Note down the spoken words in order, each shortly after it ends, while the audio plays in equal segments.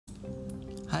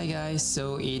Hi guys,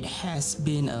 so it has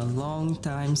been a long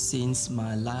time since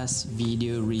my last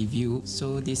video review.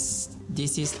 So this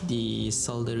is the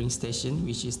soldering station,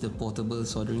 which is the portable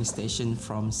soldering station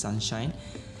from Sunshine.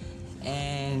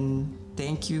 And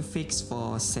thank you Fix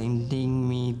for sending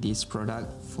me this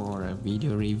product for a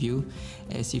video review.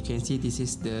 As you can see, this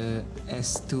is the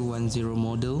S210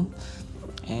 model,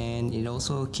 and it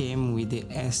also came with the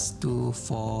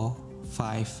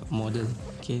S245 model.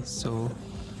 Okay, so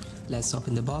let's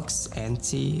open the box and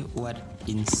see what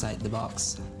inside the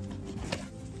box.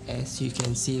 As you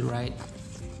can see right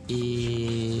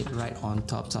on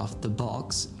top of the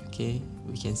box, okay,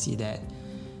 we can see that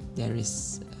there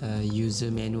is a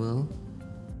user manual.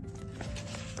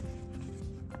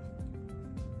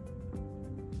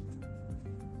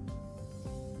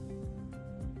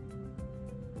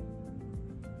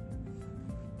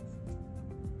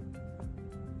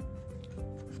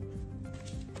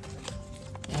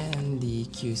 And the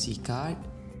QC card,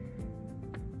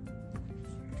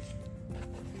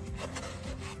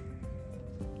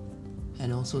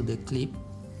 and also the clip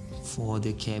for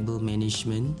the cable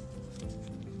management.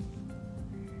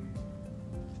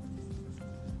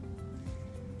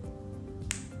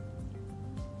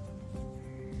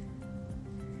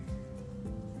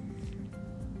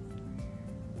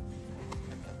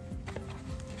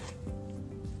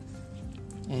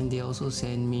 And they also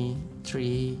send me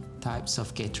 3 types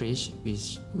of cartridge,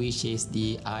 which is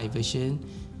the I version,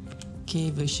 K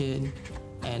version,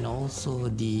 and also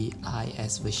the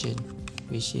IS version,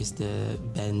 which is the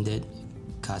banded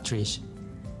cartridge.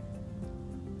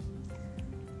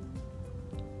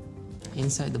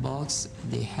 Inside the box,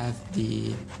 they have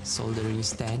the soldering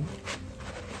stand.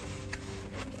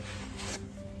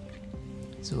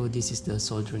 So this is the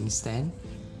soldering stand,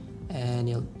 and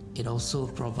it also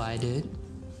provided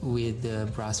with the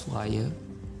brass wire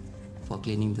for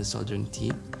cleaning the soldering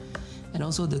tip, and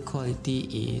also the quality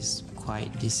is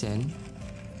quite decent.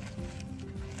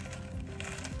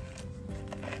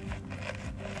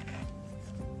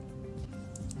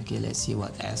 Okay, let's see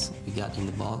what else we got in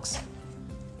the box.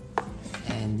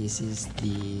 And this is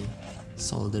the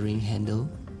soldering handle,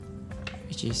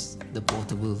 which is the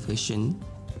portable version,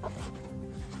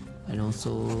 and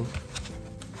also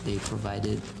they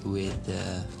provided with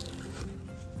the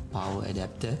power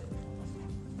adapter,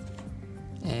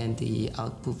 and the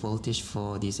output voltage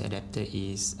for this adapter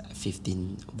is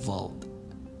 15 volt.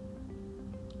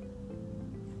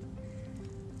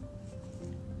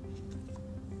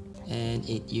 And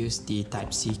it used the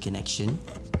Type-C connection,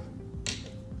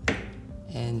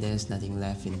 and there's nothing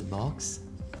left in the box.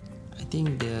 I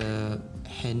think the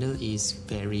handle is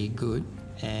very good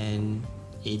and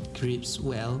it grips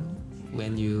well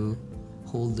when you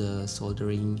hold the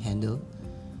soldering handle.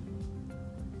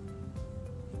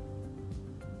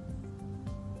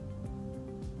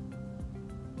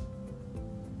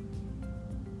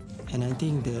 And I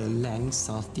think the length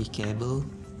of the cable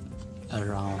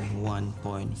around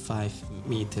 1.5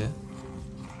 meter.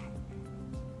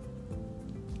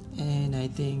 And I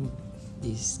think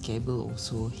this cable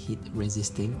also heat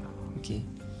resisting. Okay,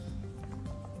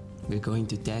 we're going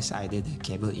to test either the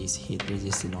cable is heat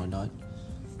resistant or not.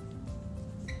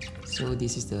 So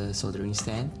this is the soldering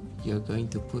stand. You're going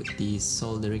to put the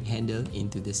soldering handle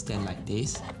into the stand like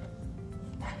this.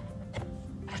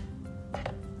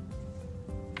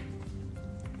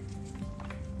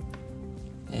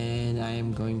 And I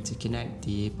am going to connect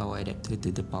the power adapter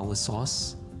to the power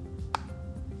source.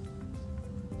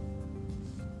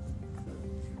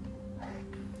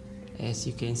 As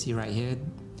you can see right here,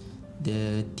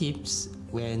 the tips,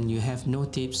 when you have no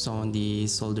tips on the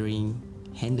soldering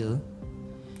handle,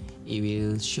 it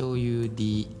will show you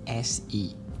the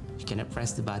SE. You cannot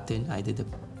press the button, either the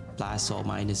plus or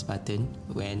minus button,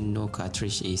 when no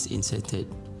cartridge is inserted.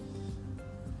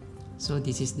 So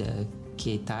this is the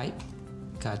K type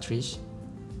cartridge,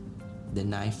 the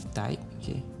knife type.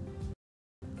 Okay,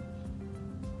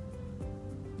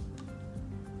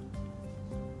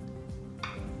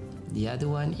 the other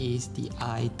one is the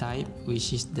I type,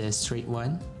 which is the straight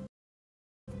one.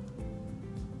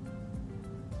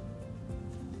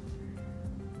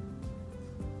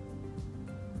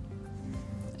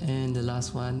 And the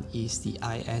last one is the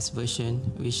IS version,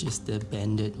 which is the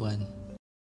banded one.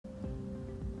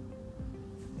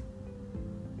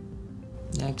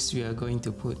 Next, we are going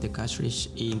to put the cartridge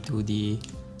into the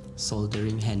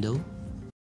soldering handle.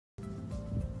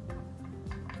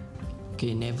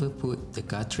 Okay, never put the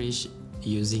cartridge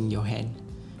using your hand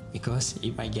because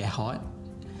it might get hot.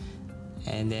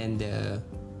 And then the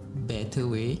better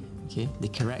way, okay, the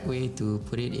correct way to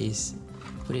put it is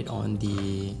put it on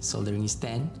the soldering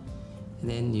stand and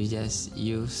then you just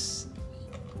use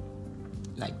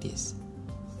like this,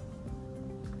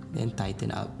 then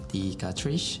tighten up the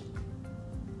cartridge,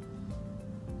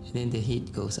 and then the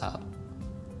heat goes up.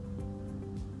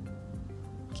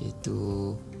 Okay,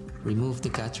 to remove the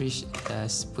cartridge,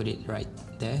 just put it right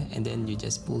there, and then you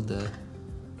just pull the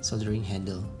soldering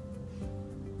handle.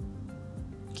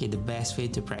 Okay, the best way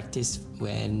to practice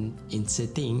when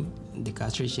inserting the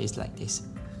cartridge is like this.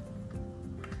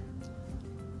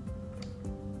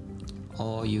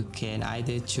 Or you can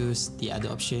either choose the other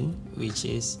option, which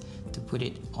is to put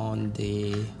it on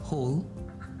the hole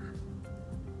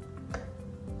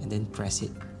and then press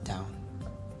it down.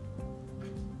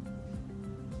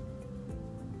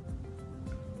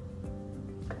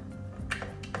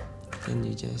 Then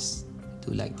you just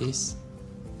do like this,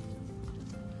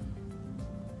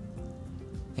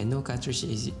 and no cartridge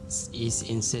is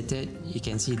inserted. You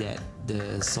can see that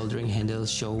the soldering handle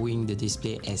showing the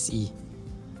display SE.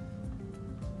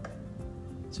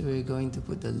 So we're going to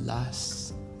put the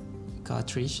last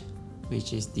cartridge,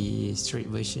 which is the straight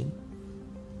version,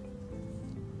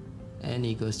 and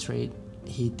it goes straight,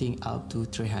 heating up to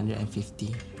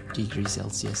 350 degrees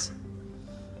Celsius.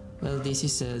 Well, this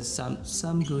is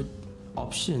some good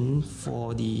option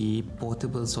for the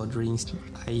portable soldering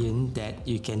iron that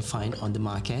you can find on the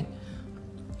market.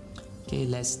 Okay,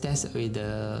 let's test with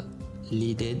the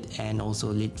leaded and also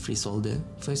lead free solder.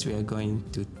 First, we are going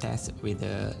to test with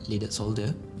the leaded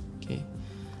solder. Okay,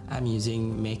 I'm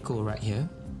using Mako right here.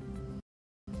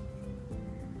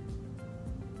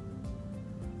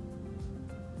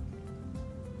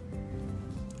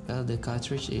 Well, the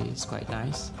cartridge is quite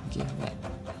nice. Okay,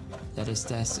 let us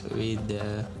test with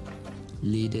the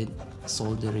leaded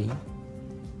solder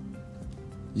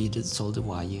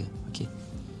wire. Okay,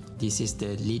 this is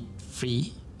the lead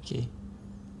free. Okay,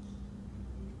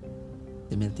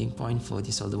 the melting point for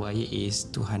the solder wire is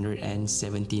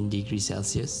 217 degrees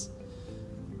Celsius.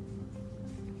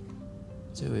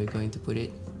 So we're going to put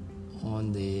it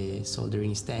on the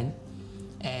soldering stand,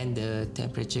 and the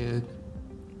temperature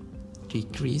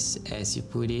decrease as you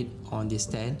put it on the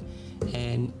stand,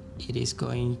 and it is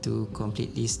going to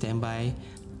completely stand by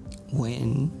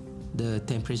when the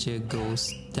temperature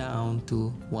goes down to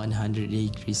 100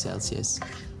 degrees Celsius.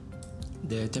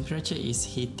 The temperature is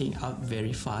heating up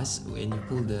very fast when you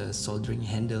pull the soldering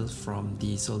handle from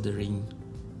the soldering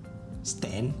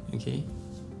stand. Okay,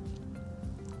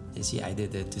 let's see either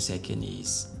the 2 second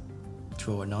is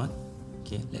true or not.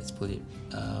 Okay, let's put it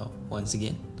once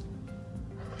again.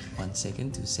 1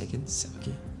 second, 2 seconds.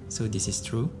 Okay, so this is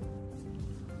true.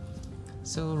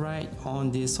 So right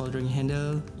on the soldering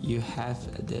handle, you have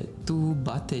the 2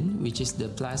 buttons, which is the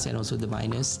plus and also the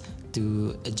minus,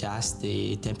 to adjust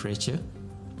the temperature.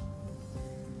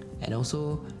 And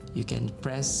also you can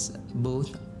press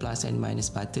both plus and minus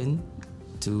button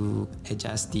to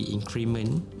adjust the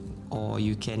increment, or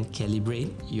you can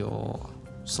calibrate your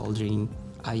soldering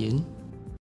iron.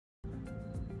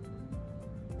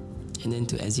 And then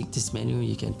to exit this menu,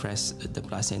 you can press the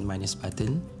plus and minus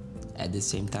button at the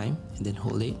same time and then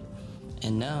hold it.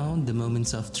 And now the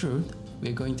moments of truth,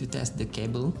 we're going to test the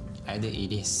cable, either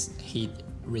it is heat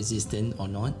resistant or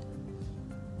not.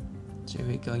 So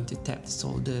we're going to tap the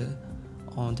solder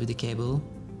onto the cable,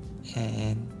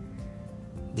 and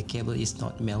the cable is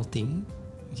not melting,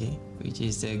 okay, which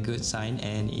is a good sign,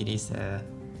 and it is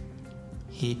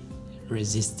heat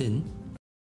resistant.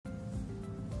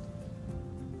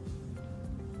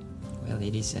 Well,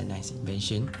 it is a nice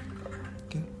invention.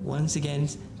 Okay. Once again,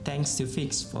 thanks to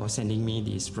Fix for sending me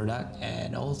this product,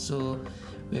 and also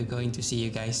we're going to see you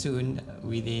guys soon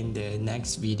within the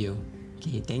next video.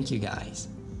 Okay, thank you guys.